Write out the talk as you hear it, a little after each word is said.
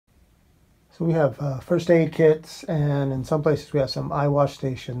So we have first aid kits, and in some places we have some eye wash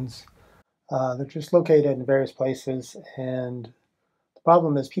stations. They're just located in various places, and the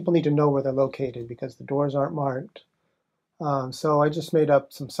problem is people need to know where they're located because the doors aren't marked. So I just made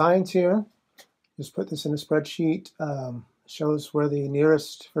up some signs here. Just put this in a spreadsheet. Shows where the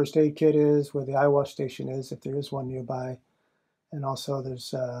nearest first aid kit is, where the eye wash station is, if there is one nearby. And also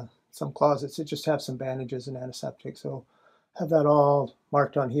there's some closets that just have some bandages and antiseptic. So have that all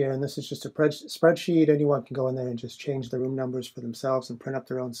marked on here. And this is just a spreadsheet. Anyone can go in there and just change the room numbers for themselves and print up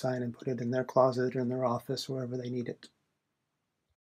their own sign and put it in their closet or in their office, wherever they need it.